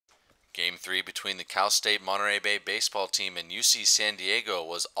Game 3 between the Cal State Monterey Bay baseball team and UC San Diego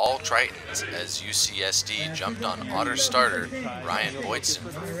was all Tritons as UCSD jumped on Otters starter Ryan Boydson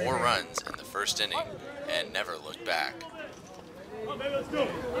for 4 runs in the first inning and never looked back.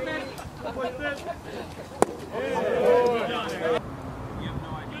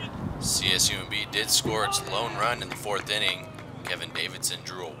 CSUMB did score its lone run in the 4th inning. Kevin Davidson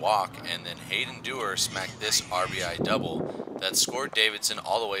drew a walk, and then Hayden Dewar smacked this RBI double that scored Davidson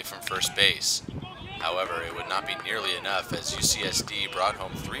all the way from first base. However, it would not be nearly enough as UCSD brought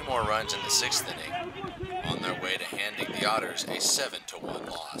home 3 more runs in the 6th inning, on their way to handing the Otters a 7-1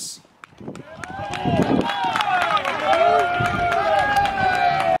 loss.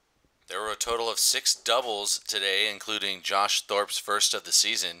 There were a total of 6 doubles today, including Josh Thorpe's first of the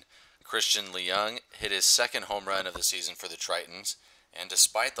season. Christian Leung hit his 2nd home run of the season for the Tritons, and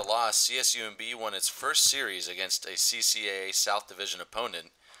despite the loss, CSUMB won its first series against a CCAA South Division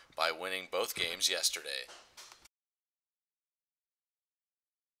opponent by winning both games yesterday.